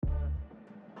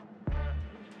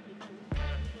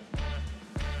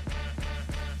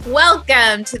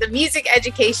Welcome to the Music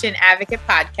Education Advocate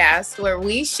Podcast, where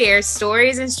we share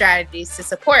stories and strategies to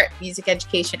support music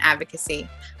education advocacy.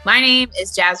 My name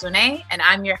is Jasmine A, and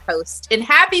I'm your host. And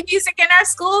happy Music in Our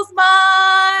Schools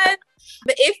Month!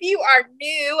 But if you are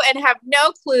new and have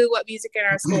no clue what Music in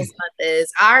Our Schools Month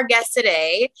is, our guest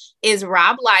today is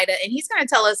Rob Lida, and he's going to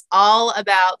tell us all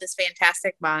about this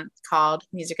fantastic month called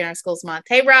Music in Our Schools Month.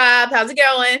 Hey, Rob, how's it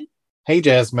going? Hey,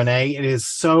 Jasmine A. It is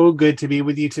so good to be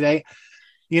with you today.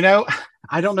 You know,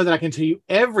 I don't know that I can tell you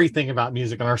everything about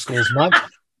Music in Our Schools Month,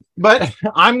 but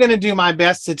I'm going to do my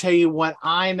best to tell you what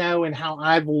I know and how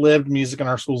I've lived Music in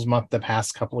Our Schools Month the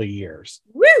past couple of years.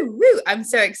 Woo, woo. I'm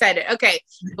so excited. Okay,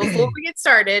 before we get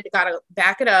started, got to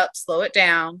back it up, slow it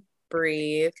down,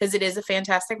 breathe, because it is a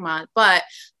fantastic month. But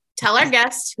tell our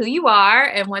guests who you are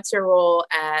and what's your role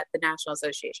at the National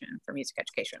Association for Music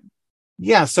Education.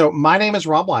 Yeah, so my name is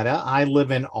Rob Lida. I live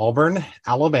in Auburn,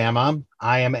 Alabama.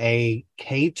 I am a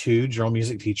K-2 general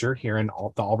music teacher here in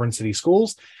the Auburn City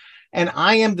Schools, and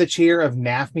I am the chair of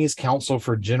NAFME's Council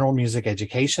for General Music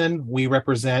Education. We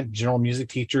represent general music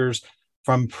teachers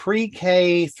from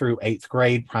pre-K through 8th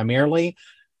grade primarily,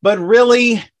 but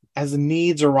really as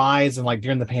needs arise and like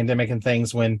during the pandemic and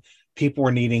things when people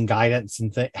were needing guidance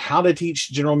and how to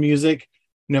teach general music,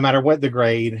 no matter what the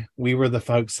grade, we were the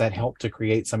folks that helped to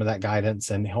create some of that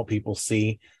guidance and help people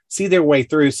see their way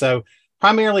through. So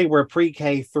primarily we're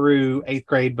pre-K through 8th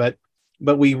grade, but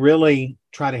we really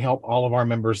try to help all of our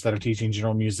members that are teaching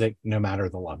general music, no matter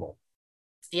the level.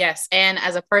 Yes. And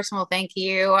as a personal thank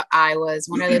you, I was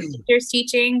one of the teachers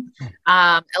teaching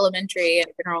elementary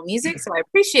and general music. So I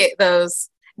appreciate those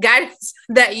guidance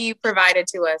that you provided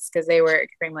to us because they were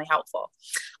extremely helpful.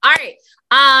 All right.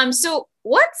 So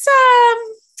what's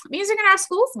Music in Our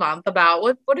Schools Month about?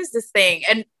 What is this thing?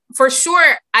 And for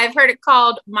sure, I've heard it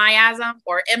called MIOSM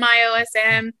or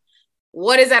MIOSM.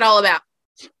 What is that all about?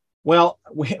 Well,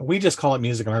 we just call it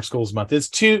Music in Our Schools Month.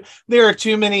 There are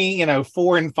too many,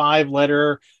 4 and 5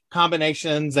 letter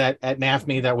combinations at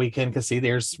NAFME that we can see.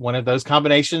 There's one of those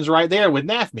combinations right there with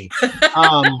NAFME.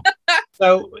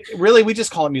 So really, we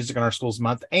just call it Music in Our Schools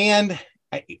Month. And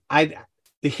the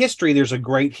history, there's a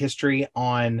great history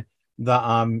on the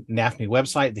NAFME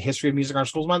website, the history of Music in Our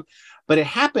Schools Month. But it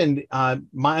happened,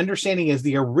 my understanding is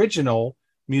the original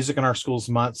Music in Our Schools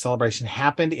Month celebration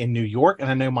happened in New York. And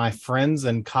I know my friends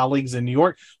and colleagues in New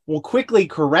York will quickly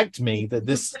correct me that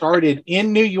this started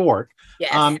in New York.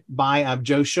 Yes. By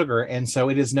Joe Sugar. And so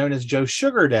it is known as Joe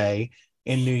Sugar Day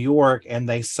in New York. And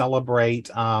they celebrate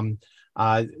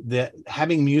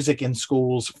having music in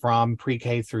schools from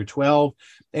pre-K through 12.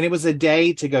 And it was a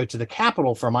day to go to the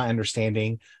Capitol, from my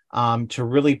understanding, to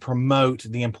really promote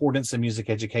the importance of music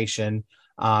education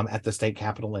at the state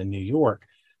capitol in New York.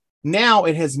 Now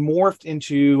it has morphed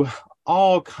into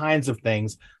all kinds of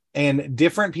things, and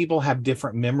different people have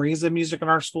different memories of Music in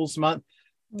Our Schools Month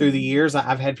through the years.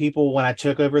 I've had people, when I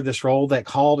took over this role, that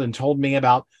called and told me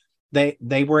about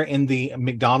they were in the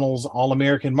McDonald's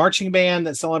All-American Marching Band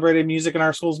that celebrated Music in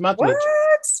Our Schools Month. What?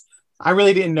 I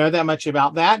really didn't know that much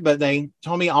about that, but they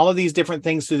told me all of these different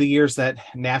things through the years that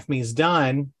NAFME's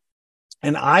done.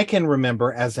 And I can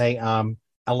remember as a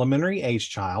elementary age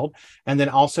child, and then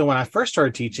also when I first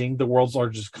started teaching, the world's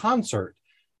largest concert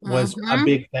was a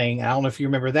big thing. I don't know if you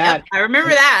remember that. Yep, I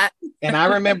remember that. And I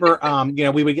remember,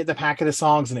 we would get the packet of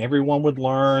songs, and everyone would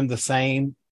learn the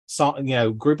same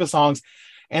song, group of songs.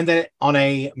 And then on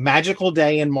a magical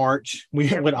day in March,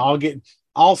 we would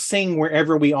all sing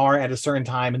wherever we are at a certain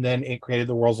time. And then it created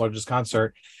the world's largest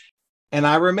concert. And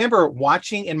I remember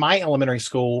watching in my elementary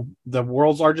school, the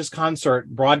world's largest concert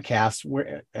broadcast,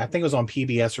 where I think it was on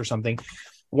PBS or something,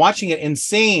 watching it and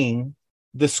seeing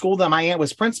the school that my aunt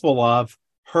was principal of,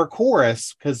 her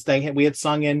chorus, because we had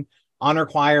sung in honor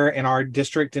choir in our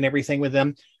district and everything with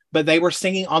them, but they were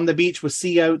singing on the beach with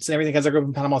sea oats and everything, because I grew up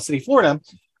in Panama City, Florida.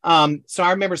 So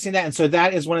I remember seeing that. And so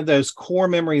that is one of those core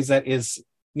memories that is,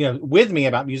 with me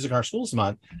about Music in Our Schools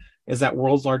Month, is that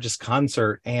world's largest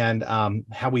concert, and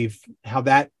how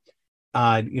that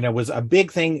was a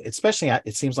big thing, especially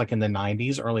it seems like in the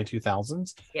 90s, early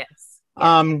 2000s. Yes.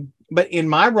 But in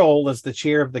my role as the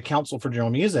chair of the Council for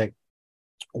General Music,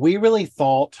 we really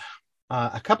thought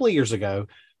a couple of years ago,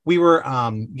 we were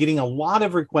getting a lot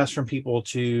of requests from people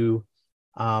to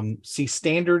see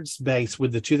standards based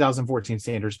with the 2014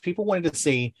 standards. People wanted to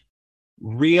see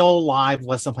real live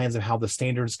lesson plans of how the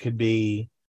standards could be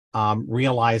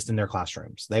realized in their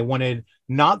classrooms. They wanted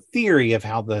not theory of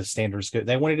how the standards could.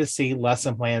 They wanted to see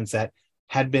lesson plans that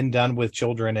had been done with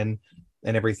children and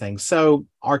everything. So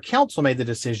our council made the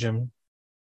decision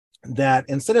that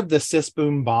instead of the sis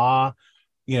boom ba,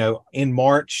 in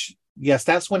March, yes,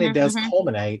 that's when it does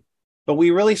culminate. But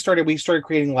we started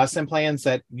creating lesson plans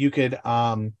that you could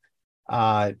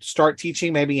start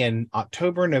teaching maybe in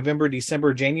October, November,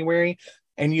 December, January,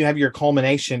 and you have your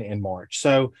culmination in March.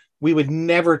 So we would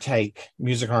never take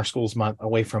Music in Our Schools Month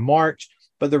away from March.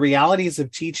 But the realities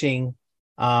of teaching,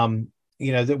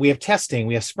 that we have testing,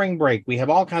 we have spring break, we have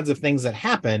all kinds of things that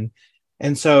happen.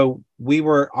 And so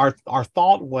our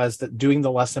thought was that doing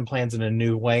the lesson plans in a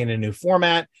new way, in a new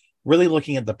format, really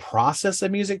looking at the process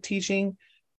of music teaching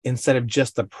instead of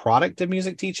just the product of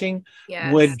music teaching,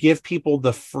 would give people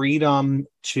the freedom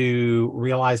to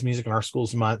realize Music in Our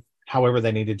Schools Month however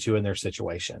they needed to in their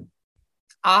situation.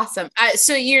 Awesome.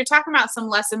 So you're talking about some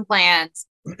lesson plans.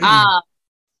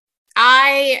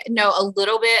 I know a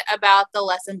little bit about the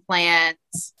lesson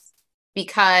plans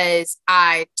because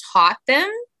I taught them,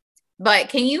 but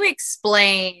can you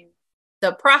explain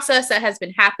the process that has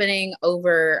been happening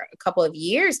over a couple of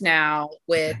years now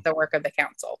with the work of the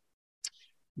council?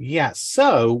 Yeah,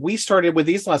 so we started with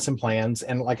these lesson plans,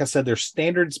 and like I said, they're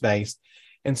standards based.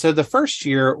 And so the first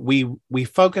year we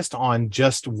focused on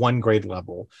just one grade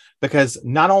level, because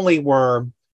not only were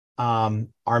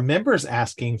our members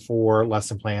asking for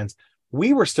lesson plans,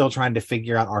 we were still trying to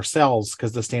figure out ourselves,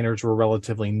 because the standards were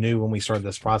relatively new when we started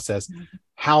this process,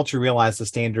 how to realize the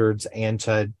standards and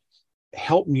to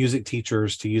help music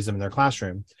teachers to use them in their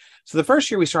classroom. So the first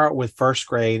year we started with first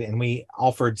grade, and we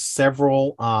offered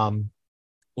several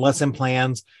lesson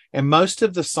plans, and most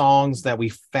of the songs that we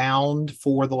found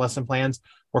for the lesson plans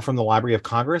were from the Library of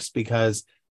Congress, because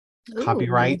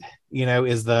copyright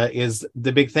is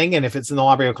the big thing, and if it's in the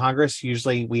Library of Congress,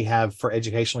 usually we have, for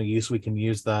educational use, we can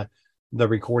use the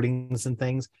recordings and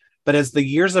things. But as the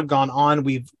years have gone on,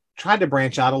 we've tried to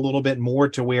branch out a little bit more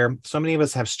to where so many of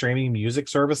us have streaming music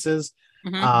services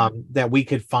that we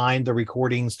could find the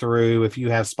recordings through. If you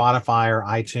have Spotify or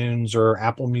iTunes or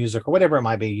Apple Music or whatever it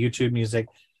might be, YouTube Music,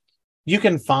 you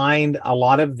can find a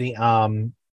lot of the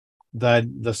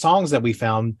songs that we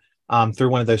found through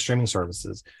one of those streaming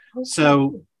services. Okay.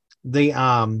 So the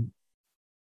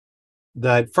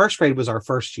first grade was our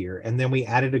first year, and then we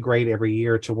added a grade every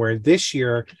year, to where this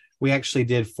year we actually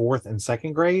did fourth and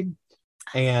second grade.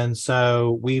 And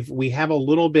so we have a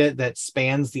little bit that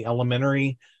spans the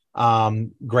elementary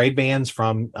grade bands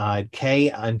from K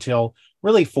until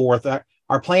really fourth.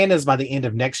 Our plan is by the end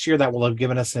of next year that will have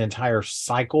given us an entire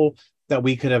cycle that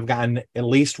we could have gotten at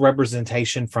least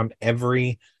representation from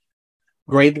every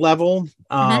grade level.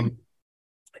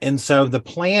 And so the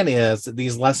plan is that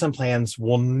these lesson plans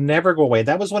will never go away.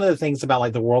 That was one of the things about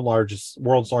like the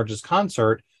world's largest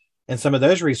concert and some of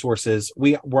those resources.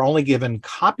 We were only given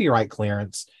copyright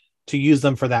clearance to use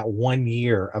them for that 1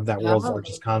 year of that world's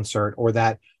largest concert, or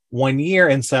that 1 year.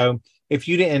 And so if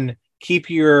you didn't keep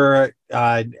your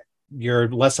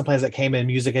lesson plans that came in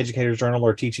Music Educators Journal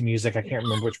or Teaching Music, I can't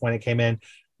remember which one it came in,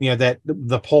 that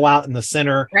the pull out in the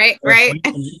center, right.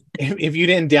 If you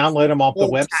didn't download them off the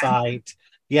website,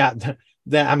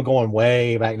 that I'm going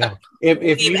way back now.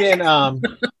 If you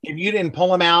didn't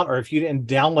pull them out, or if you didn't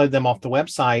download them off the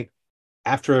website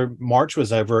after March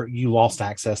was over, you lost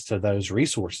access to those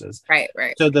resources. Right.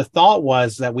 So the thought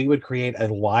was that we would create a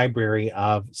library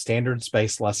of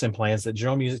standards-based lesson plans that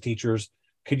general music teachers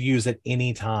could use at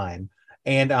any time.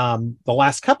 And the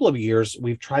last couple of years,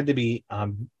 we've tried to be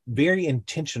very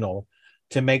intentional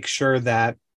to make sure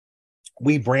that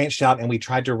we branched out and we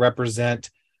tried to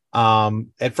represent.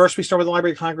 At first, we started with the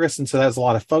Library of Congress, and so that was a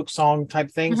lot of folk song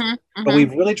type things. But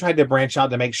we've really tried to branch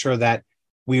out to make sure that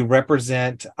we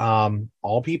represent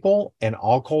all people and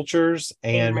all cultures,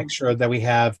 and make sure that we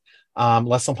have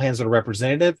lesson plans that are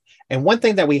representative. And one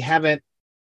thing that we haven't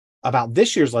about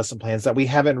this year's lesson plans that we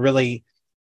haven't really,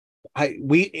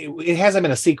 it hasn't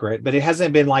been a secret, but it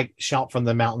hasn't been like shout from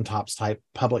the mountaintops type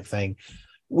public thing.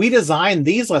 We designed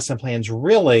these lesson plans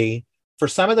really for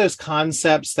some of those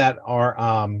concepts that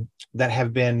are that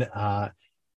have been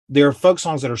there are folk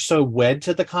songs that are so wed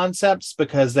to the concepts,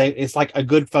 because it's like a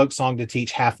good folk song to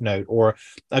teach half note, or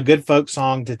a good folk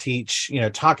song to teach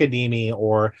takadimi,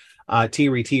 or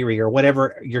tiri tiri, or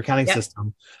whatever your counting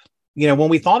system. When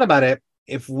we thought about it,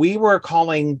 if we were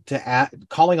calling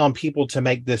on people to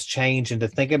make this change and to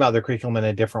think about their curriculum in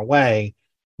a different way,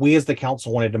 we as the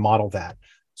council wanted to model that.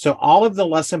 So all of the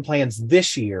lesson plans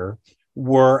this year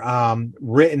were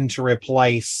written to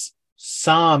replace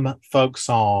some folk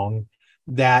song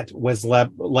that was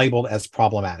labeled as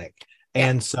problematic.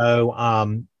 And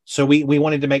so we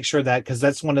wanted to make sure that, because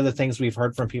that's one of the things we've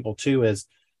heard from people too, is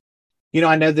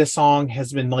I know this song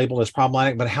has been labeled as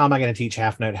problematic, but how am I going to teach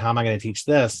half note? How am I going to teach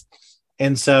this?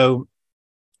 And so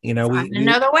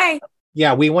another way.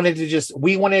 Yeah, we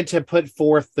wanted to put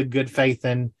forth the good faith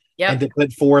and and to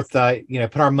put forth,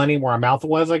 put our money where our mouth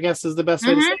was, I guess is the best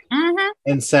way to say it.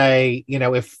 And say,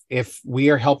 if we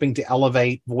are helping to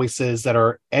elevate voices that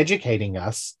are educating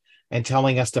us and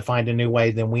telling us to find a new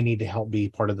way, then we need to help be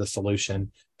part of the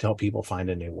solution to help people find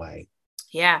a new way.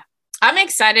 Yeah. I'm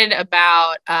excited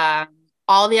about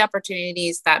all the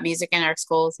opportunities that Music in Our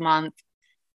Schools Month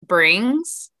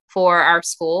brings for our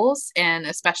schools, and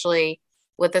especially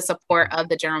with the support of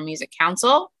the General Music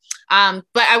Council. But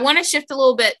I want to shift a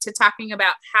little bit to talking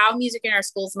about how Music in Our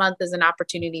Schools Month is an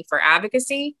opportunity for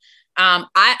advocacy.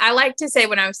 I like to say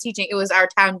when I was teaching, it was our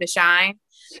time to shine.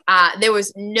 There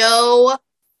was no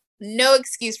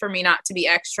excuse for me not to be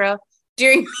extra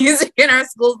during Music in Our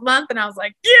Schools Month. And I was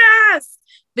like, yes,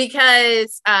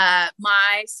 because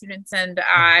my students and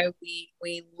I,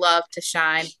 we love to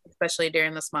shine, especially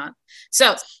during this month.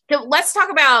 So let's talk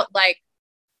about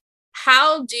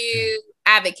how do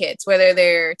advocates, whether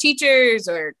they're teachers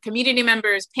or community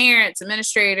members, parents,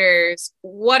 administrators,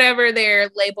 whatever their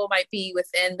label might be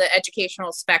within the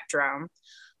educational spectrum,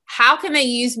 how can they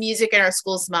use Music in Our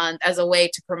Schools Month as a way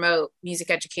to promote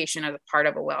music education as a part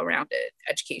of a well-rounded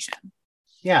education?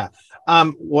 Yeah.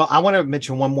 Well, I want to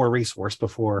mention one more resource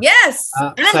before. Yes.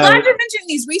 And I'm glad you're mentioning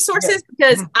these resources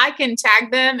because I can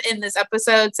tag them in this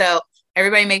episode. So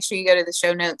everybody make sure you go to the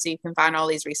show notes so you can find all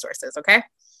these resources. Okay.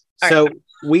 So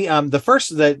we,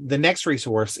 the next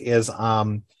resource is,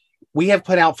 we have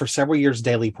put out for several years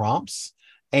daily prompts,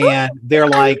 and they're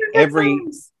like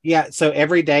so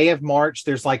every day of March,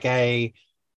 there's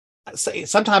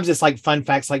sometimes it's like fun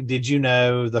facts, like, did you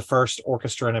know the first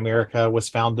orchestra in America was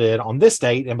founded on this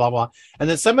date and blah, blah. And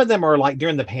then some of them are like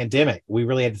during the pandemic, we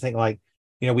really had to think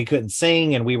we couldn't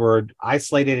sing and we were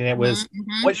isolated, and it was,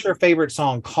 what's your favorite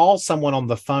song? Call someone on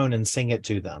the phone and sing it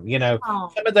to them.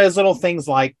 Some of those little things,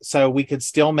 so we could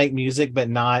still make music, but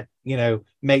not,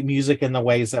 make music in the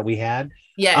ways that we had.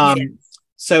 Yeah.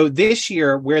 So this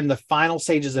year we're in the final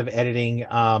stages of editing,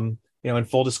 in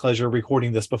full disclosure,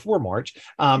 recording this before March.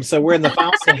 So we're in the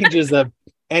final stages of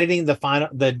editing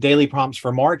the daily prompts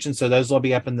for March. And so those will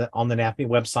be up on the NAFME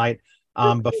website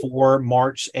before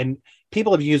March. And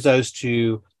people have used those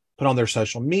to put on their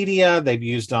social media. They've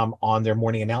used them on their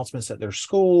morning announcements at their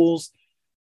schools.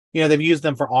 They've used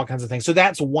them for all kinds of things. So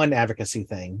that's one advocacy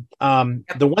thing.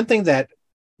 The one thing that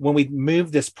when we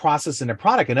move this process into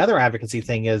product, another advocacy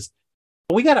thing is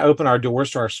we got to open our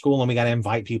doors to our school and we got to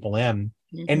invite people in,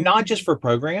 and not just for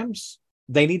programs.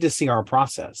 They need to see our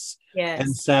process. Yes.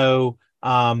 And so,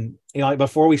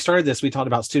 before we started this, we talked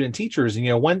about student teachers,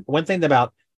 and, one thing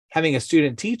about having a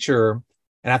student teacher,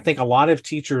 and I think a lot of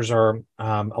teachers are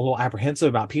a little apprehensive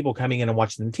about people coming in and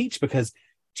watching them teach, because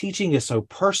teaching is so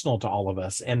personal to all of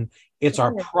us, and it's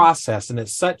our process, and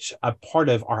it's such a part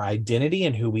of our identity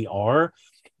and who we are.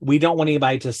 We don't want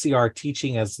anybody to see our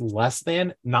teaching as less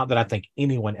than, not that I think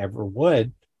anyone ever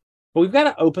would, but we've got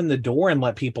to open the door and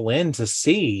let people in to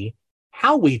see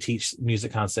how we teach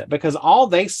music concept, because all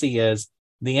they see is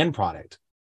the end product.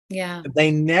 Yeah. They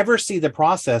never see the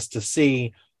process to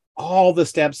see all the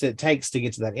steps it takes to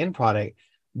get to that end product.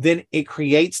 Then it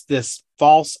creates this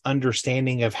false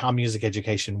understanding of how music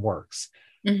education works.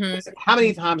 How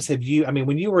many times have you,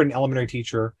 when you were an elementary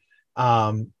teacher,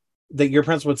 that your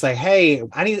principal would say, hey,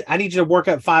 I need you to work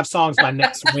up 5 songs by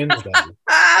next Wednesday.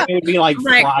 It would be like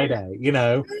Friday,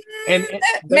 and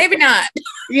maybe not.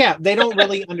 Yeah, they don't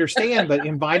really understand, but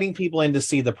inviting people in to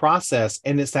see the process,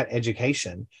 and it's that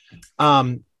education.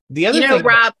 The other thing,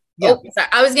 Rob, sorry.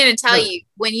 I was going to tell you,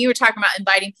 when you were talking about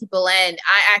inviting people in,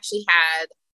 I actually had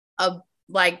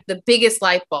the biggest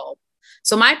light bulb.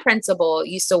 So my principal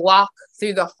used to walk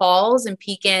through the halls and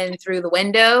peek in through the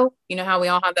window. You know how we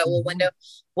all have that little window?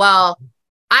 Well,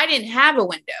 I didn't have a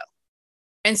window.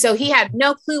 And so he had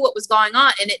no clue what was going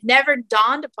on. And it never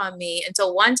dawned upon me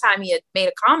until one time he had made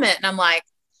a comment. And I'm like,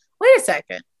 wait a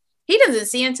second. He doesn't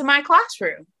see into my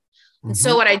classroom. And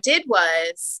so what I did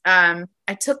was I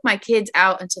took my kids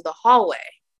out into the hallway,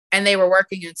 and they were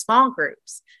working in small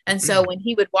groups. And so when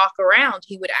he would walk around,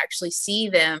 he would actually see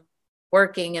them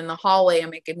working in the hallway and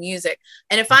making music.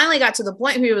 And it finally got to the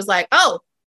point where he was like, oh,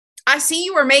 I see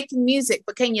you were making music,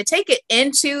 but can you take it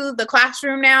into the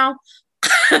classroom now?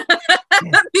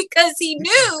 Because he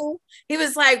knew, he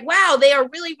was like, wow, they are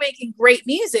really making great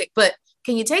music, but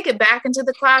can you take it back into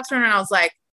the classroom? And I was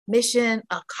like, mission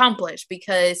accomplished,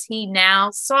 because he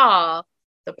now saw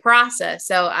the process.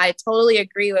 So I totally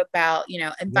agree about,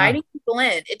 inviting people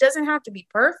in. It doesn't have to be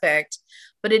perfect,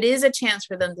 but it is a chance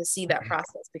for them to see that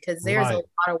process, because there's a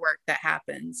lot of work that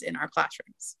happens in our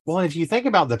classrooms. Well, if you think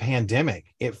about the pandemic,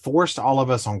 it forced all of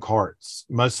us on carts,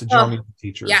 most of the general music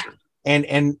teachers. Yeah.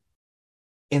 And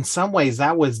in some ways,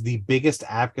 that was the biggest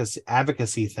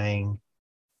advocacy thing.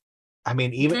 I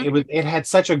mean, even it had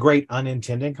such a great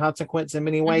unintended consequence in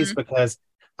many ways, because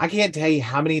I can't tell you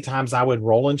how many times I would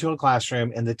roll into a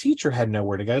classroom and the teacher had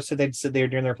nowhere to go. So they'd sit there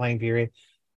during their playing period.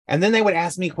 And then they would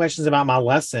ask me questions about my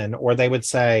lesson, or they would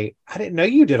say, I didn't know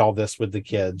you did all this with the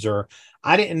kids, or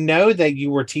I didn't know that you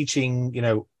were teaching,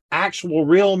 actual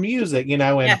real music,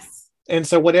 and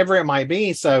so whatever it might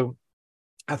be. So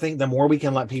I think the more we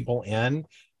can let people in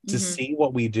to see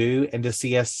what we do and to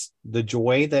see the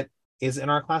joy that is in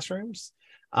our classrooms,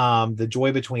 the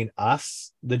joy between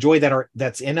us, the joy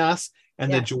that's in us,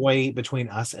 and the joy between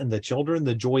us and the children,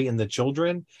 the joy in the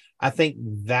children. I think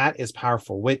that is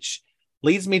powerful, which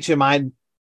leads me to my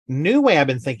new way I've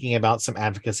been thinking about some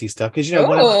advocacy stuff. Because, one of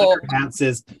my other hats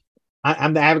is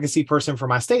I'm the advocacy person for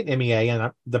my state MEA, and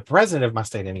I'm the president of my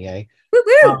state MEA.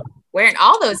 Wearing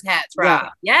all those hats, Rob.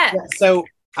 Yeah. So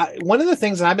one of the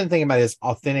things that I've been thinking about is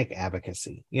authentic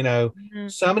advocacy.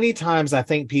 So many times I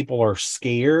think people are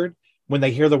scared when they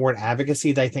hear the word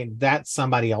advocacy. They think that's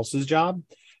somebody else's job,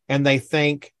 and they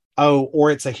think, or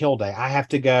it's a Hill day. I have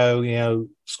to go,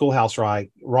 Schoolhouse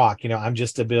Rock. I'm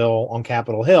just a bill on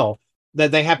Capitol Hill.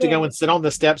 That they have to go and sit on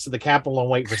the steps of the Capitol and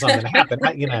wait for something to happen.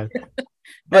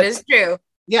 That is true.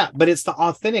 Yeah, but it's the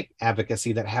authentic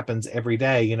advocacy that happens every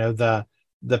day.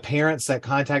 The parents that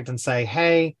contact and say,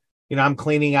 hey, I'm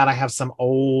cleaning out. I have some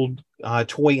old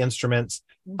toy instruments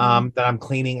that I'm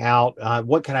cleaning out.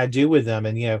 What can I do with them?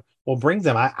 And, we'll bring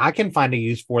them. I can find a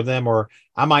use for them, or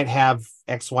I might have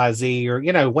XYZ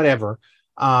or, whatever.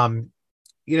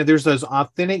 There's those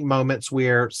authentic moments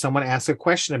where someone asks a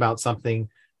question about something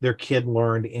their kid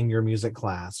learned in your music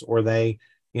class, or they,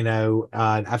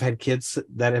 I've had kids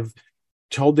that have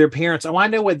told their parents, I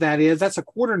know what that is. That's a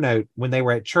quarter note, when they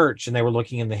were at church and they were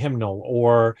looking in the hymnal,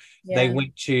 or they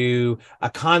went to a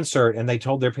concert and they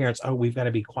told their parents, we've got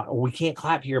to be quiet. We can't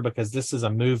clap here because this is a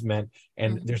movement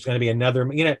and there's going to be another,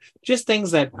 just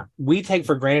things that we take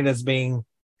for granted as being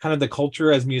kind of the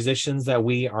culture as musicians that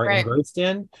we are engrossed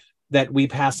in, that we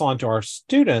pass on to our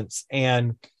students.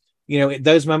 And,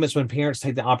 those moments when parents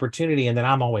take the opportunity, and then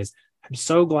I'm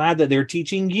so glad that they're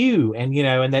teaching you, and,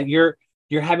 and that you're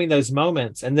having those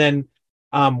moments. And then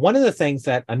one of the things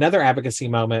that another advocacy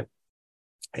moment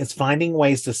is finding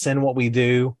ways to send what we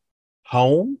do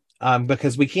home,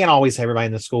 because we can't always have everybody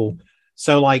in the school.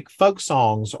 So like folk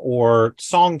songs or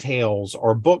song tales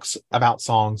or books about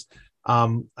songs.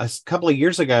 A couple of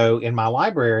years ago in my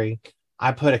library,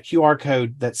 I put a QR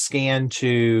code that scanned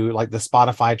to like the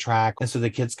Spotify track. And so the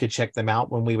kids could check them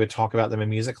out when we would talk about them in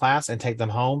music class and take them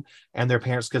home, and their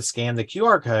parents could scan the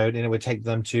QR code and it would take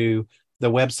them to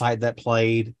the website that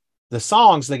played the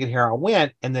songs. They could hear how it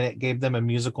went, and then it gave them a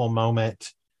musical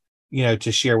moment,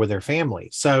 to share with their family.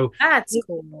 So that's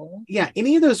cool. Yeah.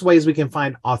 Any of those ways we can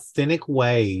find authentic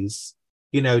ways,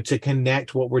 to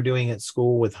connect what we're doing at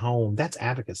school with home. That's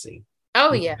advocacy.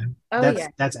 Oh yeah.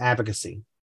 That's advocacy.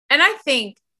 And I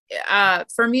think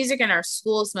for Music in Our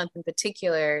Schools Month in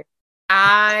particular,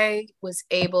 I was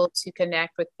able to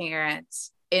connect with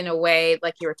parents in a way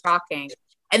like you were talking,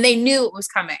 and they knew it was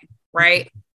coming,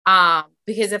 right?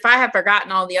 Because if I had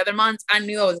forgotten all the other months, I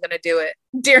knew I was going to do it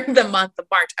during the month of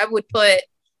March. I would put,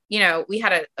 we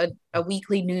had a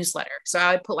weekly newsletter. So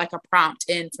I would put like a prompt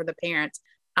in for the parents,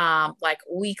 like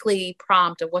weekly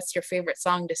prompt of what's your favorite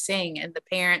song to sing, and the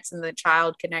parents and the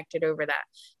child connected over that.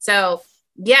 So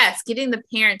yes, getting the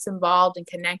parents involved and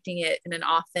connecting it in an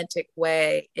authentic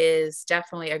way is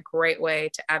definitely a great way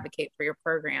to advocate for your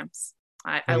programs.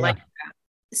 I like that.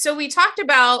 So we talked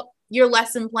about your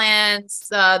lesson plans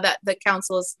that the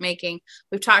council is making.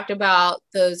 We've talked about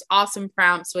those awesome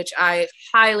prompts, which I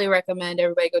highly recommend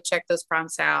everybody go check those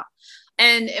prompts out.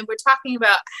 And we're talking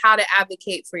about how to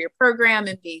advocate for your program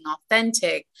and being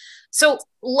authentic. So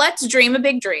let's dream a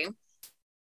big dream.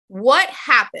 What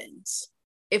happens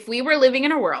if we were living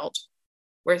in a world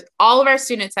where all of our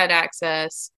students had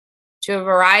access to a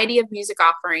variety of music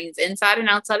offerings inside and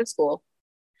outside of school,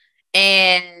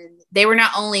 and they were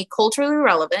not only culturally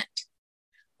relevant,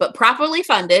 but properly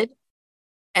funded,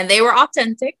 and they were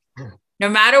authentic, no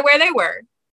matter where they were?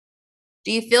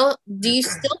 Do you still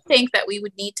think that we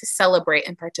would need to celebrate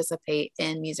and participate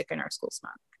in Music in Our Schools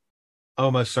Month? Oh,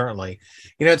 most certainly.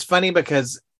 It's funny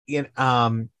because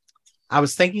I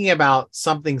was thinking about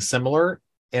something similar,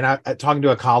 and I talking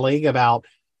to a colleague about,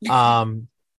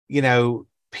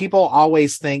 people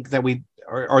always think that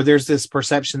or there's this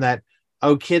perception that,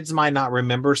 kids might not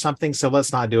remember something, so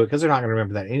let's not do it because they're not going to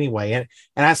remember that anyway.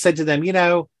 And I said to them,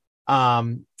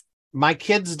 my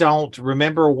kids don't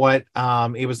remember what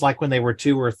it was like when they were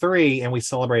 2 or 3 and we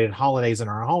celebrated holidays in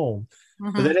our home.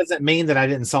 But that doesn't mean that I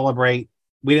didn't celebrate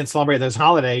we didn't celebrate those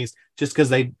holidays just because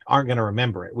they aren't going to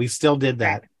remember it. We still did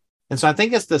that. Right. And so I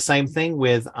think it's the same thing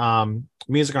with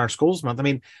Music in Our Schools Month. I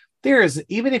mean, there is,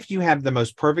 even if you have the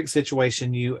most perfect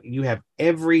situation, you have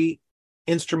every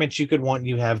instrument you could want,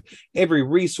 you have every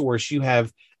resource, you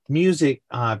have music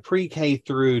pre-K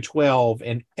through 12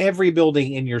 and every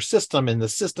building in your system and the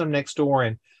system next door,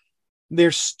 and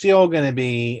there's still going to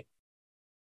be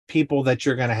people that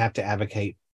you're going to have to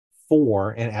advocate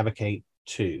for and advocate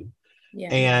to.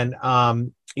 Yeah. And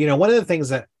one of the things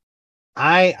that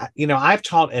I've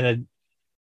taught in a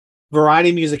variety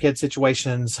of music ed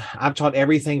situations. I've taught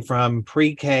everything from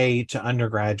pre-K to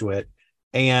undergraduate,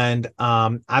 and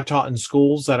I've taught in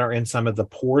schools that are in some of the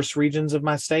poorest regions of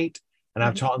my state, and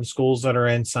I've taught in schools that are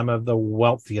in some of the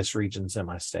wealthiest regions in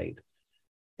my state.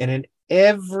 And in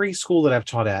every school that I've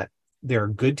taught at, there are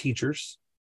good teachers.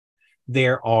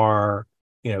 There are,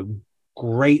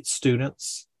 great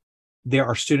students. There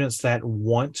are students that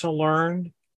want to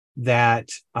learn, that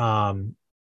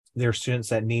there are students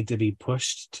that need to be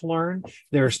pushed to learn.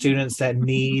 There are students that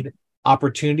need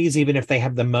opportunities, even if they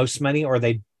have the most money or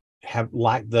they have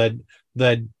like the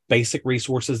basic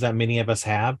resources that many of us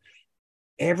have.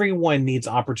 Everyone needs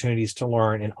opportunities to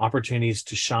learn and opportunities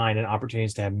to shine and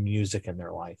opportunities to have music in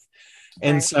their life.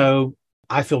 And right. So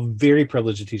I feel very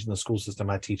privileged to teach in the school system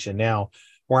I teach in now,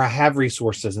 where I have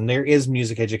resources and there is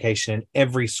music education in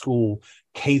every school,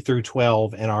 K through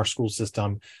 12 in our school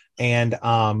system. And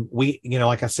we,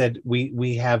 like I said,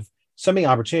 we have so many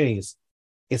opportunities.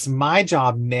 It's my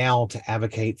job now to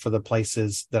advocate for the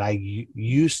places that I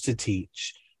used to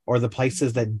teach or the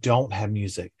places that don't have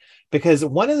music. Because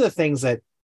one of the things that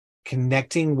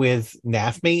connecting with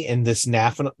NAFME and this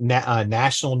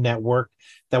national network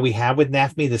that we have with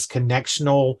NAFME, this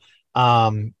connectional,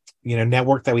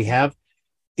 network that we have,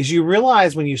 is you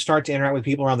realize when you start to interact with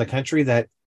people around the country that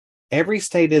every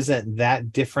state isn't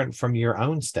that different from your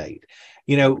own state.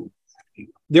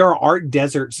 There are art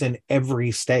deserts in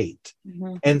every state.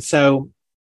 Mm-hmm. And so,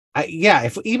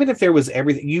 even if there was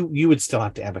everything, you would still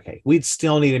have to advocate. We'd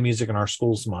still need a Music in Our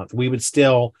Schools Month. We would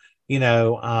still, need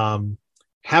a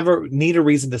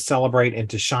reason to celebrate and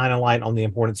to shine a light on the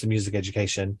importance of music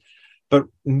education. But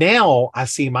now I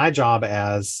see my job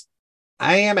as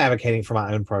I am advocating for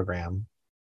my own program,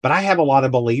 but I have a lot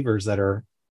of believers that are,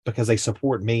 because they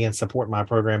support me and support my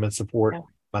program and support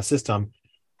my system,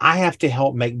 I have to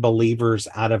help make believers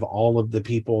out of all of the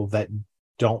people that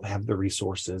don't have the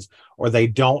resources, or they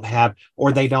don't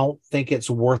think it's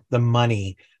worth the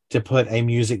money to put a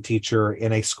music teacher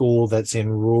in a school that's in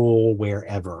rural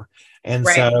wherever. And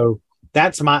right. So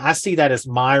I see that as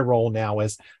my role now,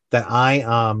 is that I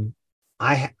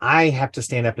have to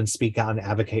stand up and speak out and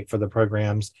advocate for the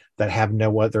programs that have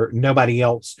nobody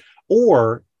else,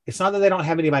 or it's not that they don't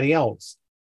have anybody else.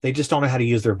 They just don't know how to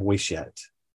use their voice yet.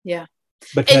 Yeah.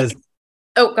 Because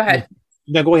go ahead.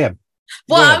 No, go ahead.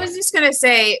 Well, I was just going to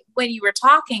say, when you were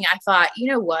talking, I thought,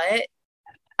 you know what?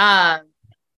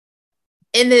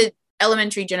 In the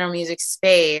elementary general music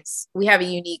space, we have a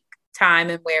unique time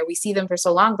and where we see them for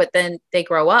so long, but then they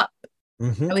grow up.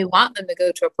 Mm-hmm. And we want them to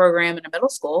go to a program in a middle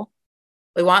school.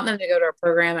 We want them to go to a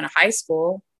program in a high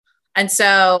school. And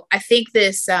so I think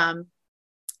this, I'll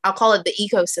call it the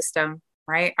ecosystem,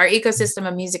 right? Our ecosystem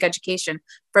of music education,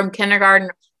 from kindergarten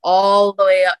all the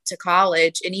way up to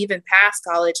college and even past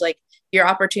college, like your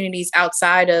opportunities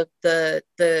outside of the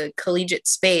collegiate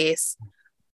space.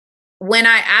 When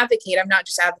I advocate, I'm not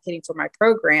just advocating for my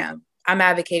program, I'm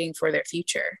advocating for their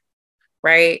future,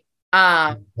 right?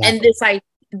 And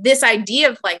this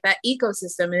idea of like that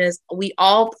ecosystem is we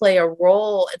all play a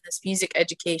role in this music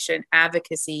education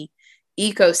advocacy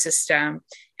ecosystem.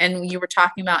 And you were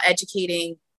talking about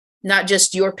educating not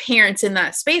just your parents in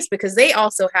that space, because they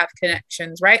also have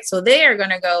connections, right? So they are going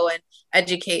to go and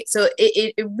educate. So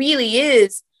it really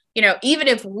is, even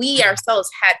if we ourselves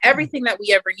had everything that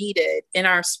we ever needed in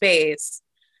our space,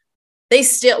 we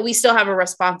still have a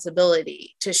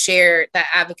responsibility to share that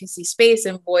advocacy space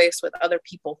and voice with other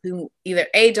people who either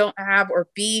A, don't have, or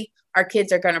B, our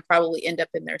kids are going to probably end up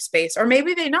in their space, or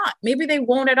maybe they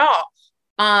won't at all.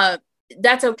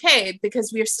 That's okay,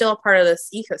 because we're still a part of this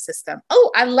ecosystem.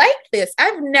 Oh, I like this.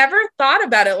 I've never thought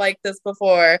about it like this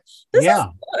before. This is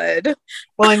good.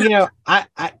 Well, and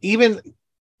I even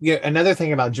another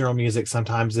thing about general music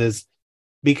sometimes is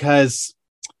because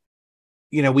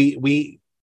we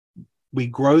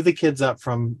grow the kids up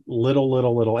from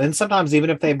little, and sometimes even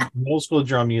if they have middle school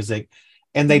general music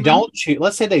and they don't choose,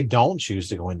 let's say they don't choose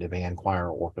to go into band, choir,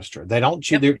 or orchestra. They don't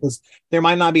choose because there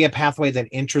might not be a pathway that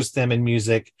interests them in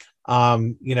music.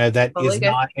 That totally is good.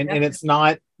 Not, and it's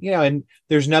not, and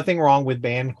there's nothing wrong with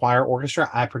band, choir, orchestra.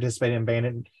 I participate in band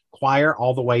and choir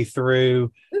all the way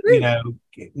through,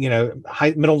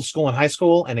 middle school and high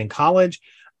school and in college.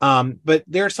 But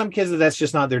there are some kids that's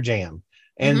just not their jam.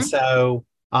 And so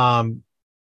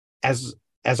as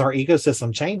our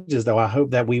ecosystem changes, though, I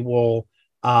hope that we will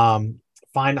find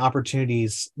more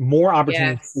opportunities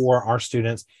for our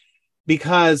students,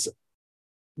 because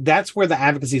that's where the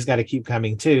advocacy's got to keep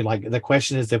coming too. Like, the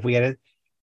question is, if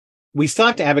we still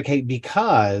have to advocate,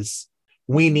 because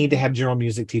we need to have general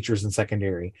music teachers in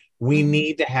secondary. We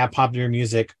need to have popular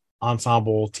music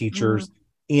ensemble teachers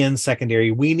in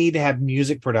secondary. We need to have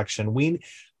music production. We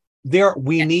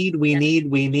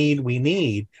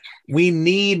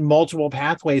need multiple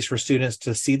pathways for students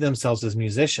to see themselves as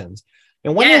musicians.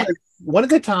 And one of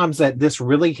the times that this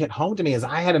really hit home to me is,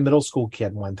 I had a middle school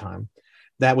kid one time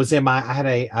that was I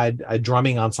had a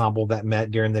drumming ensemble that met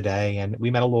during the day, and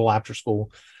we met a little after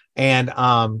school,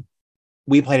 and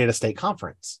we played at a state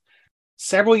conference.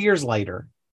 Several years later,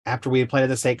 after we had played at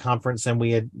the state conference and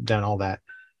we had done all that,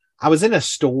 I was in a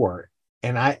store,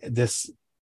 and this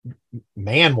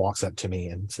man walks up to me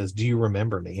and says, "Do you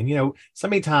remember me?" And so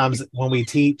many times when we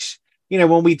teach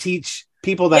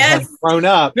people that have grown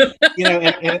up, and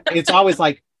it's always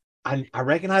like, I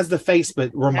recognize the face,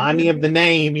 but remind me of the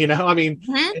name,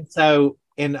 And so,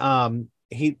 when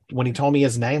he told me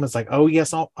his name, it's like, "Oh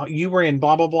yes, you were in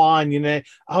blah blah blah," and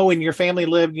and your family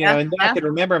lived, and then I could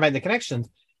remember, I made the connections,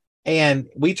 and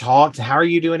we talked, "How are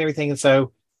you doing?" Everything. And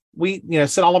so we,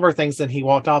 said all of our things. Then he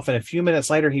walked off, and a few minutes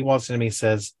later, he walks into me and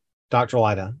says, "Dr.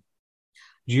 Lyda,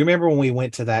 do you remember when we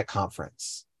went to that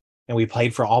conference and we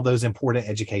played for all those important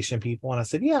education people?" And I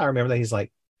said, "Yeah, I remember that." He's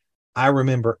like, "I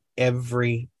remember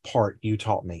every part you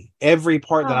taught me, every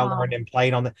part that I learned and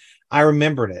played on I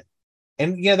remembered it."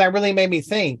 And, that really made me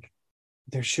think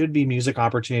there should be music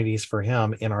opportunities for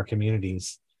him in our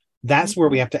communities. That's where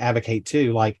we have to advocate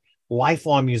too, like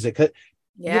lifelong music. We're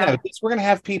going to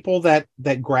have people that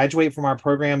graduate from our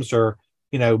programs, or,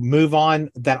 move on,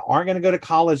 that aren't going to go to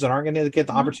college, that aren't going to get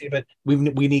the opportunity, but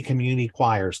we need community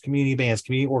choirs, community bands,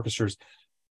 community orchestras,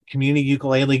 community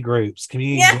ukulele groups,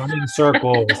 community drumming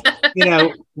circles.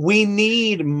 We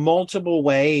need multiple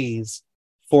ways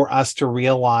for us to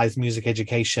realize music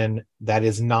education that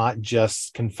is not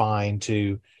just confined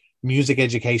to music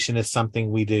education is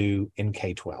something we do in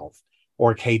K-12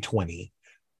 or K-20.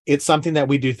 It's something that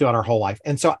we do throughout our whole life.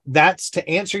 And so that's to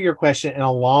answer your question in a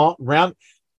long round.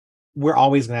 We're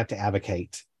always going to have to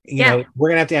advocate. We're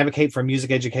going to have to advocate for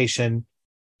music education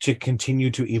to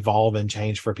continue to evolve and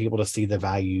change, for people to see the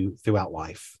value throughout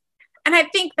life. And I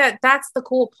think that that's the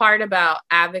cool part about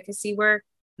advocacy work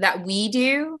that we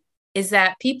do, is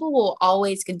that people will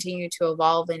always continue to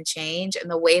evolve and change, and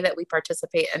the way that we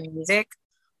participate in music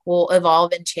will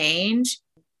evolve and change.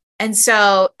 And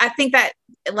so I think that,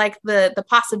 like, the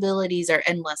possibilities are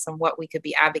endless on what we could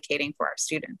be advocating for our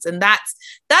students. And that's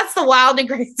the wild and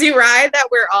crazy ride that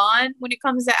we're on when it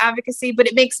comes to advocacy, but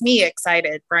it makes me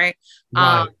excited, right?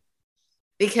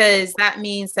 Because that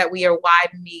means that we are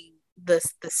widening the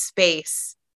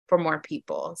space for more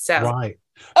people. So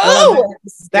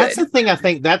that's the thing. I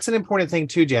think that's an important thing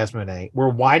too, Jasmine. We're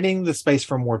widening the space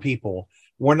for more people.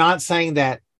 We're not saying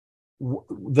that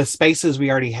the spaces we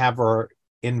already have are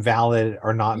invalid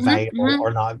or not valuable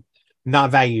or not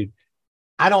valued.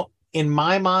 I don't, in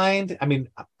my mind, I mean,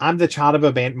 I'm the child of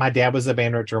a band. My dad was a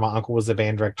band director. My uncle was a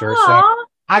band director. So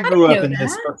I grew up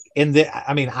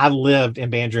I lived in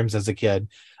band rooms as a kid.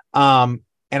 And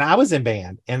I was in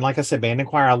band, and like I said, band and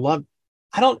choir,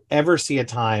 I don't ever see a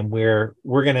time where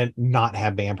we're going to not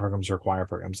have band programs or choir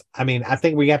programs. I mean, I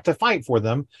think we have to fight for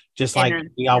them, just like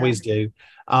we always do,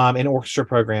 in orchestra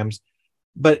programs.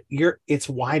 But it's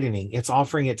widening. It's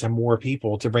offering it to more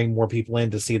people, to bring more people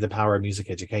in to see the power of music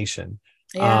education.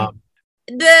 The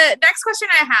next question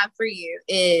I have for you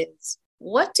is,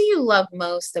 what do you love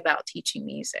most about teaching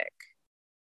music?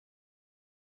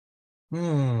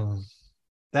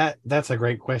 That's a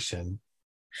great question.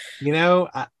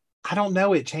 I don't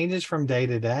know. It changes from day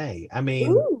to day. I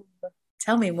mean,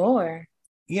 tell me more.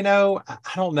 I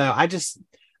don't know.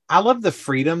 I love the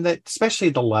freedom that, especially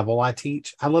the level I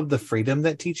teach, I love the freedom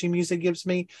that teaching music gives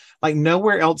me. Like,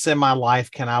 nowhere else in my life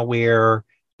can I wear,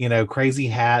 crazy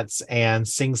hats and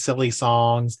sing silly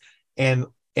songs and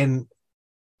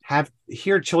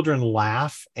hear children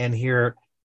laugh and hear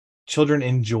children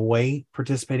enjoy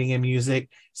participating in music,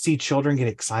 see children get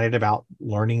excited about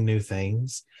learning new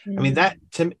things. I mean,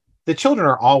 the children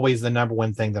are always the number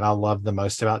one thing that I love the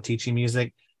most about teaching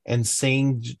music, and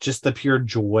seeing just the pure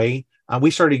joy. We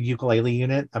started a ukulele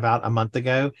unit about a month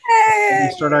ago.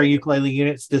 We started our ukulele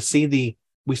units to see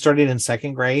we started in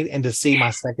second grade, and to see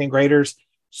my second graders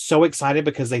so excited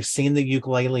because they've seen the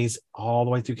ukuleles all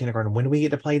the way through kindergarten. When do we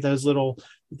get to play those little,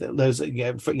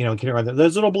 kindergarten,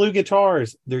 those little blue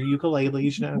guitars? They're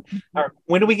ukuleles. Or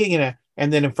when do we get,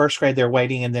 and then in first grade they're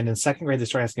waiting, and then in second grade they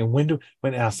start asking when,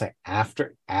 and I'll say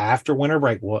after winter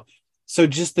break. Well, so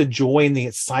just the joy and the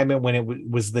excitement when it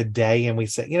was the day, and we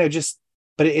said,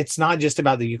 but it's not just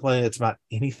about the ukulele, it's about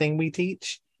anything we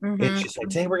teach. It's just like,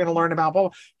 today we're going to learn about blah,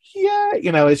 blah.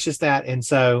 Yeah, it's just that. And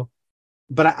so,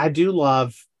 but I do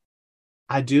love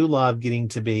getting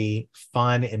to be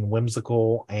fun and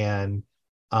whimsical and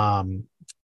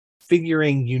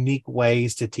figuring unique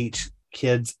ways to teach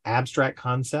kids abstract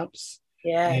concepts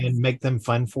and make them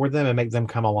fun for them and make them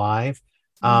come alive.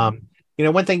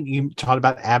 One thing you taught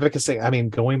about advocacy,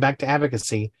 going back to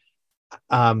advocacy,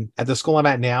 at the school I'm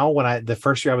at now, the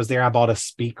first year I was there, I bought a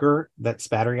speaker that's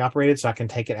battery operated so I can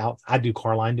take it out. I do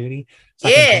car line duty. So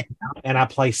I can take it out and I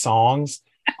play songs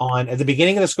at the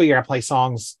beginning of the school year. I play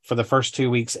songs for the first 2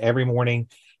 weeks every morning.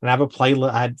 And I have a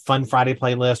playlist. I had Fun Friday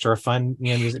playlist or a fun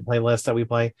music playlist that we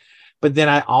play. But then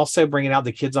I also bring it out.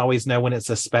 The kids always know when it's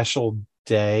a special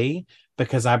day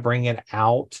because I bring it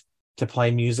out to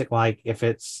play music. Like if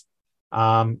it's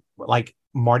like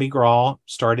Mardi Gras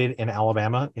started in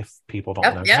Alabama, if people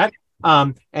don't know that.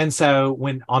 And so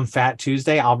when on Fat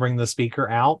Tuesday, I'll bring the speaker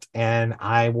out and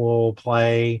I will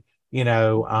play,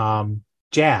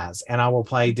 jazz, and I will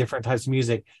play different types of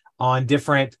music on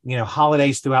different,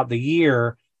 holidays throughout the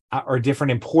year or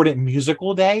different important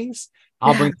musical days.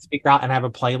 I'll bring the speaker out and have a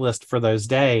playlist for those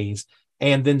days.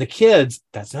 And then the kids,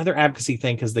 that's another advocacy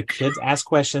thing, because the kids ask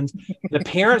questions. The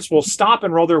parents will stop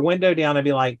and roll their window down and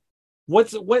be like,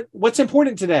 what's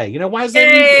important today? Why is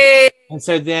that music? And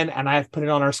so then, and I've put it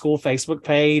on our school Facebook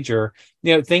page or,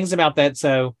 things about that.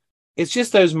 So it's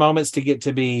just those moments to get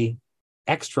to be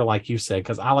extra, like you said,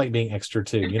 because I like being extra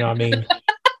too.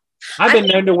 I've been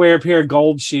known to wear a pair of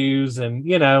gold shoes and,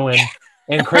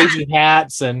 and crazy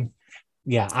hats. And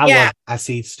I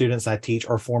see students I teach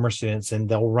or former students, and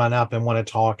they'll run up and want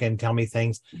to talk and tell me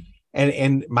things.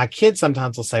 And my kids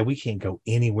sometimes will say, we can't go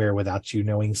anywhere without you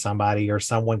knowing somebody or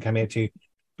someone coming up to you.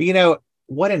 But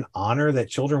what an honor that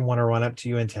children want to run up to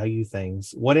you and tell you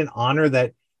things. What an honor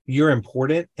that you're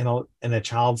important in a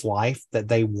child's life, that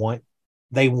they want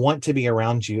to be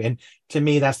around you. And to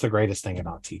me, that's the greatest thing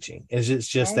about teaching is it's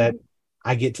just that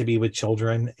I get to be with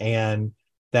children, and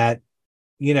that,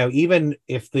 even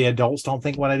if the adults don't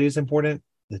think what I do is important,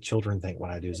 the children think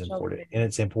what I do is important, and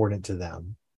it's important to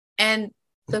them. And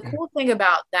the cool thing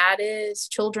about that is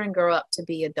children grow up to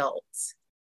be adults,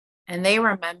 and they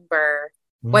remember,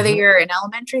 whether you're in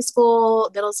elementary school,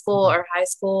 middle school, or high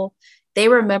school, they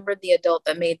remember the adult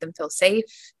that made them feel safe,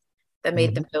 that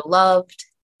made them feel loved,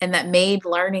 and that made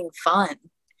learning fun.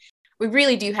 We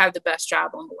really do have the best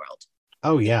job in the world.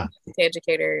 Oh yeah.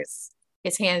 Educators,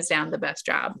 it's hands down the best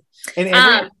job.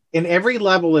 And every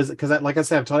level is, because like I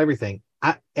said, I've taught everything.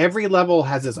 Every level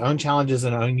has its own challenges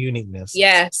and own uniqueness.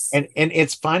 Yes. And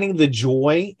it's finding the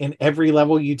joy in every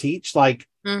level you teach. Like,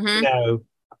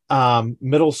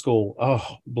 middle school,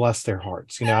 oh, bless their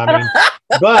hearts.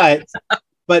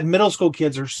 But middle school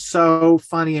kids are so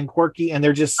funny and quirky, and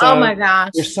they're just so, oh my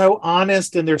gosh, they're so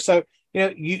honest, and they're so,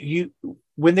 you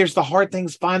when there's the hard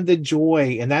things, find the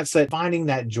joy. And that's it, finding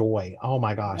that joy. Oh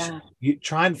my gosh. You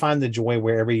try and find the joy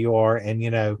wherever you are, and,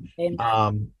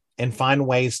 and find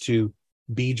ways to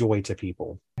be joy to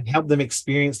people and help them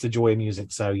experience the joy of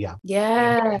music. So yeah.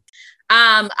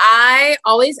 I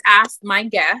always ask my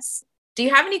guests, do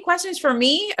you have any questions for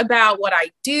me about what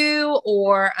I do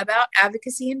or about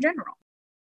advocacy in general?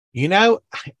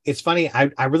 It's funny.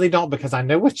 I really don't, because I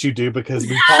know what you do, because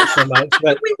we talk so much.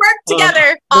 But we work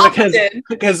together often.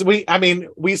 Because we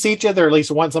see each other at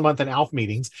least once a month in ALF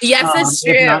meetings. Yes, that's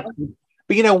true.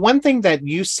 But one thing that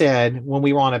you said when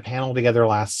we were on a panel together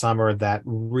last summer that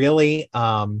really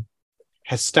has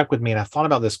stuck with me, and I thought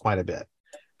about this quite a bit,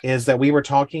 is that we were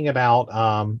talking about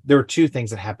there were two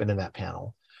things that happened in that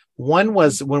panel. One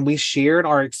was when we shared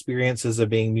our experiences of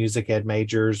being music ed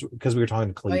majors, because we were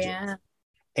talking to collegiates.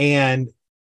 And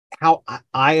how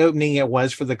eye-opening it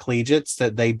was for the collegiates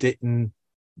that they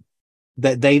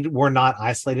were not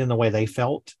isolated in the way they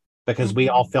felt, because we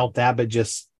all felt that, but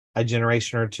just a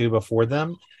generation or two before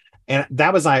them. And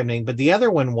that was eye-opening. But the other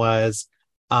one was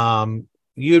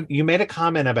you made a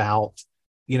comment about,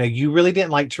 you really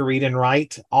didn't like to read and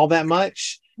write all that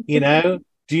much, Do you know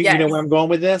where I'm going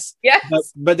with this?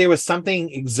 Yes. But there was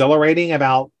something exhilarating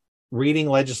about reading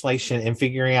legislation and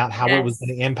figuring out how it was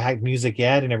going to impact music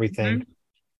ed and everything.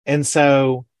 And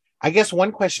so I guess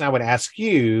one question I would ask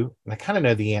you, and I kind of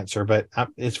know the answer, but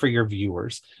it's for your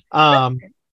viewers.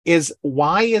 is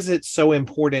why is it so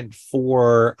important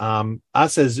for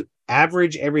us as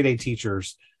average everyday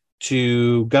teachers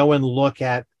to go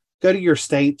to your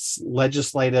state's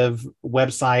legislative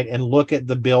website and look at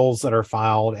the bills that are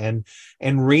filed and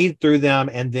read through them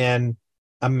and then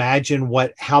imagine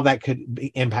how that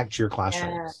could impact your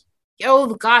classrooms? Yeah.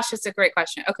 Oh gosh, that's a great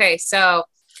question. Okay, so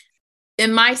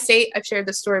in my state, I've shared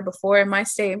this story before. In my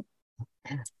state,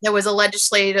 there was a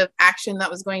legislative action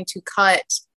that was going to cut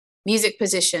music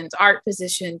positions, art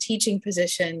positions, teaching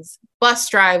positions, bus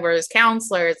drivers,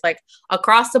 counselors, like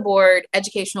across the board,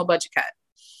 educational budget cut.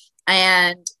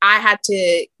 And I had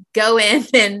to go in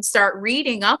and start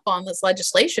reading up on this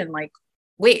legislation. Like,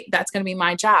 wait, that's going to be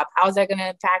my job. How is that going to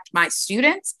impact my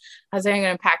students? How's that going to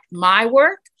impact my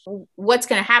work? What's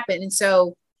going to happen? And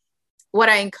so what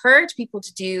I encourage people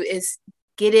to do is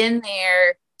get in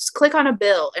there, just click on a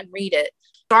bill and read it.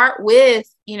 Start with,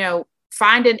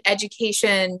 find an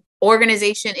education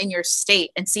organization in your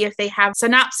state and see if they have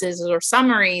synopses or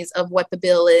summaries of what the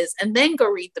bill is, and then go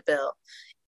read the bill.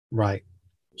 Right.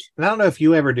 And I don't know if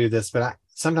you ever do this, but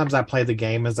sometimes I play the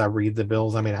game as I read the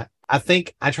bills. I mean,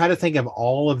 I try to think of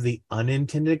all of the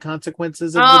unintended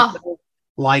consequences of the bill.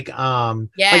 Like for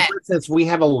instance, we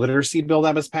have a literacy bill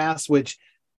that was passed, which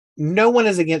no one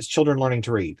is against children learning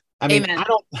to read. I mean, Amen.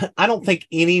 I don't think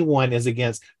anyone is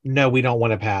against, no, we don't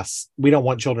want to pass. We don't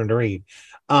want children to read.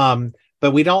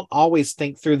 But we don't always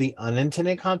think through the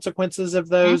unintended consequences of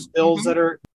those bills that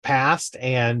are passed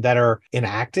and that are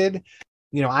enacted.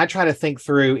 I try to think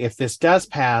through, if this does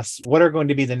pass, what are going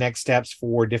to be the next steps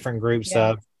for different groups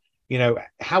of,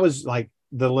 how is like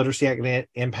the Literacy Act going to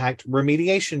impact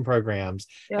remediation programs?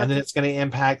 And then it's going to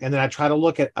impact, and then I try to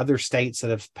look at other states that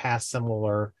have passed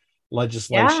similar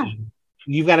legislation. Yeah.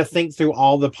 You've got to think through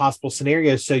all the possible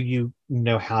scenarios so you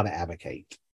know how to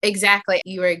advocate. Exactly.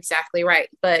 You are exactly right.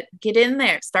 But get in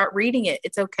there, start reading it.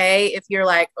 It's okay if you're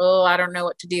like, oh, I don't know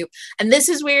what to do. And this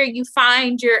is where you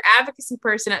find your advocacy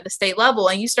person at the state level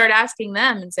and you start asking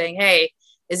them and saying, hey,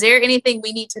 is there anything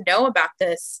we need to know about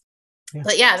this? Yeah.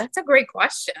 But yeah, that's a great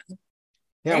question.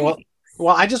 Yeah. Thanks.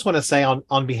 Well, I just want to say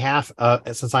on behalf of,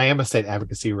 since I am a state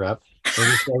advocacy rep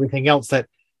and everything else, that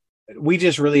we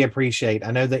just really appreciate,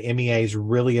 I know the MEAs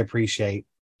really appreciate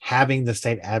having the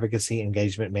state advocacy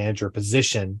engagement manager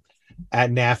position at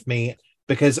NAFME,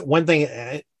 because one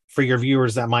thing for your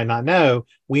viewers that might not know,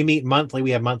 we meet monthly.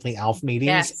 We have monthly ALF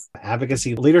meetings,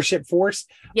 Advocacy Leadership Force.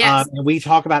 And we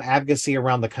talk about advocacy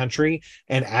around the country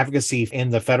and advocacy in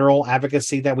the federal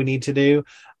advocacy that we need to do.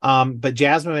 But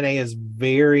Jasmine Monet is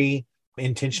very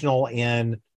intentional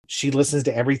in, she listens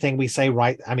to everything we say,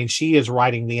 right? I mean, she is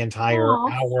writing the entire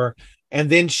hour, and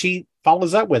then she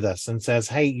follows up with us and says,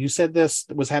 hey, you said this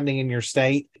was happening in your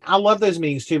state. I love those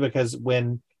meetings too, because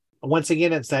once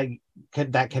again, it's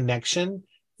that connection,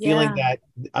 feeling that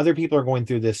other people are going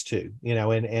through this too,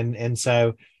 and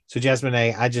so Jasmine,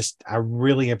 I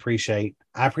really appreciate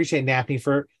NAFME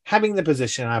for having the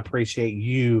position. I appreciate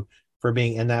you for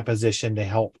being in that position to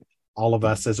help all of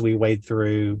us as we wade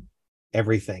through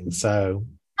everything. So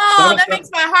that makes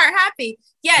my heart happy.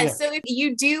 Yes. Yeah. So if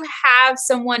you do have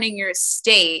someone in your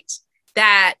state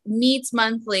that meets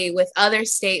monthly with other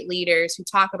state leaders who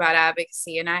talk about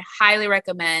advocacy, and I highly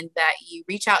recommend that you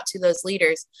reach out to those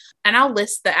leaders, and I'll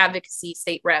list the advocacy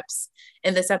state reps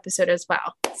in this episode as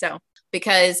well. So,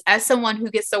 because as someone who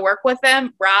gets to work with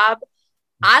them, Rob,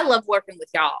 I love working with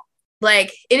y'all.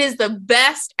 Like, it is the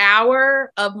best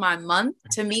hour of my month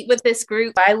to meet with this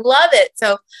group. I love it.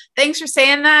 So thanks for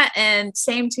saying that. And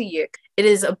same to you. It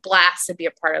is a blast to be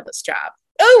a part of this job.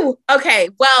 Oh, okay.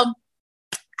 Well,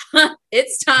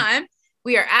 it's time.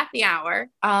 We are at the hour.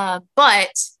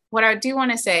 But what I do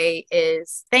want to say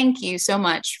is thank you so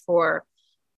much for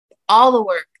all the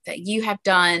work that you have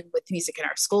done with Music in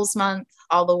Our Schools Month,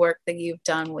 all the work that you've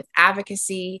done with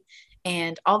advocacy,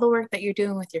 and all the work that you're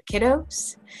doing with your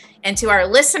kiddos. And to our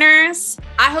listeners,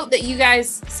 I hope that you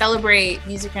guys celebrate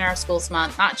Music in Our Schools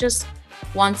Month, not just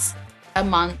once a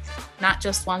month, not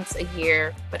just once a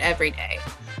year, but every day.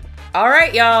 All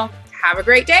right, y'all. Have a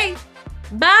great day.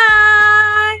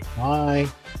 Bye. Bye.